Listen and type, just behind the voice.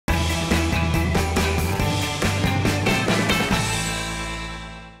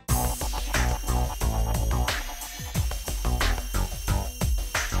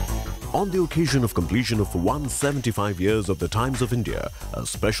On the occasion of completion of 175 years of the Times of India, a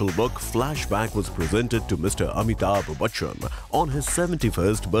special book Flashback was presented to Mr. Amitabh Bachchan on his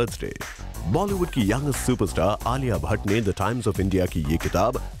 71st birthday. Bollywood की youngest superstar Alia Bhatt ने the times of India की ये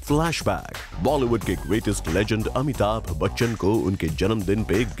किताब flashback Bollywood के greatest legend Amitabh Bachchan को उनके जन्मदिन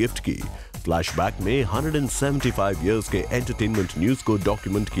पे गिफ्ट की। फ्लैशबैक में 175 इयर्स के एंटरटेनमेंट न्यूज को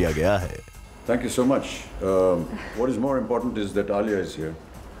डॉक्यूमेंट किया गया है। Thank you so much. What is more important is that Alia is here.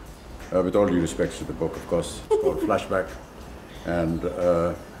 With all due respect to the book, of course, it's called Flashback, and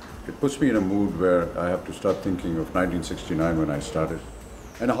it puts me in a mood where I have to start thinking of 1969 when I started.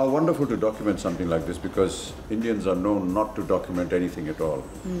 And how wonderful to document something like this, because Indians are known not to document anything at all.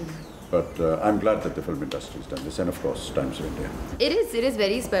 But I'm glad that the film industry has done this, and of course, Times of India. It is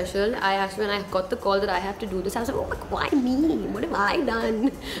very special. I actually, when I got the call that I have to do this, I was like, oh, why me? What have I done?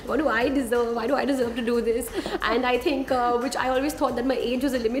 What do I deserve? Why do I deserve to do this? And I think, which I always thought that my age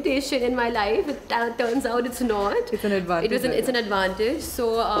was a limitation in my life. It turns out it's not. It's an advantage. It's an advantage. So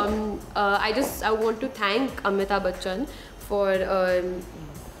I want to thank Amitabh Bachchan for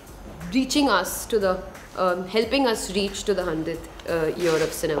reaching us to the, helping us reach to the 100th year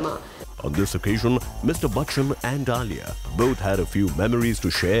of cinema. On this occasion, Mr. Bachchan and Alia both had a few memories to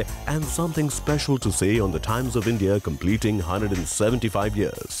share and something special to say on the Times of India completing 175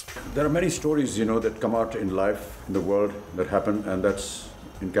 years. There are many stories, you know, that come out in life, in the world, that happen, and that's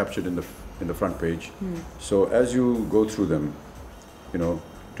captured in the front page. So as you go through them, you know,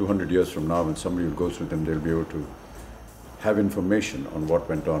 200 years from now, when somebody will go through them, they'll be able to have information on what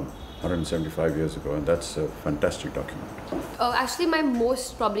went on 175 years ago, and that's a fantastic document. Actually, my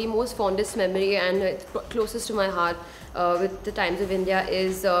probably most fondest memory and it's closest to my heart with the Times of India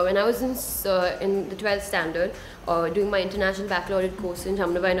is when I was in the 12th standard doing my international baccalaureate course in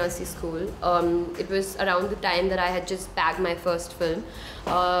Jamnabai Nursery School. It was around the time that I had just bagged my first film.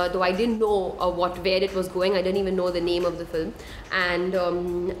 Though I didn't know where it was going, I didn't even know the name of the film, and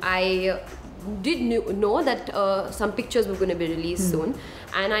I did know that some pictures were going to be released soon,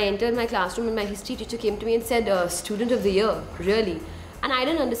 and I entered my classroom and my history teacher came to me and said, student of the year, really? And I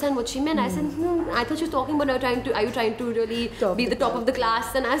didn't understand what she meant. I said, I thought she was talking about are you trying to really be the top of the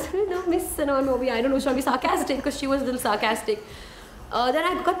class? And I said, no, miss, no, I don't know, should I be sarcastic? Because she was a little sarcastic. Then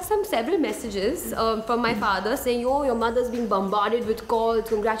I got several messages from my father saying, oh, your mother's being bombarded with calls,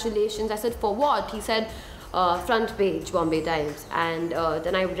 congratulations. I said, for what? He said, front page, Bombay Times. And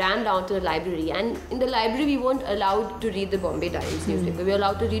then I ran down to the library, and in the library we weren't allowed to read the Bombay Times newspaper. We were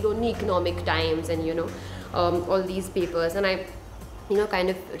allowed to read only Economic Times and, you know, all these papers. And I, you know, kind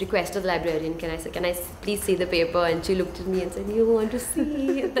of requested the librarian, can I please see the paper? And she looked at me and said, you want to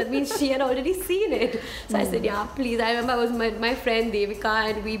see? That means she had already seen it. So I said, yeah, please. I remember I was my friend Devika,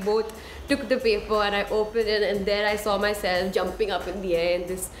 and we both took the paper, and I opened it, and there I saw myself jumping up in the air in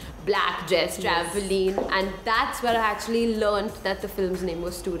this black dress, trampoline, and that's where I actually learned that the film's name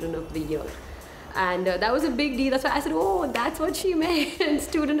was Student of the Year. And that was a big deal. That's why I said, oh, that's what she meant,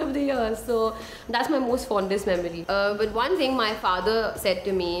 Student of the Year. So that's my most fondest memory. But one thing my father said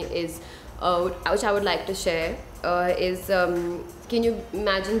to me is, which I would like to share, is can you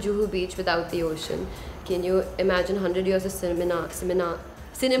imagine Juhu Beach without the ocean? Can you imagine 100 years of cinema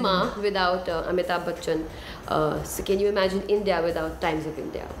without Amitabh Bachchan? So can you imagine India without Times of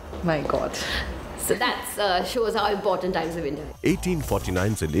India? My God. So that shows how important Times of India is.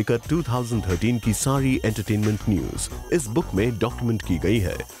 1849 से लेकर 2013 की सारी entertainment news इस book में document की गई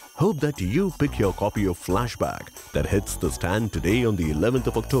है. Hope that you pick your copy of Flashback that hits the stand today on the 11th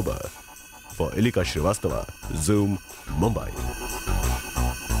of October. For Ilika Srivastava, Zoom, Mumbai.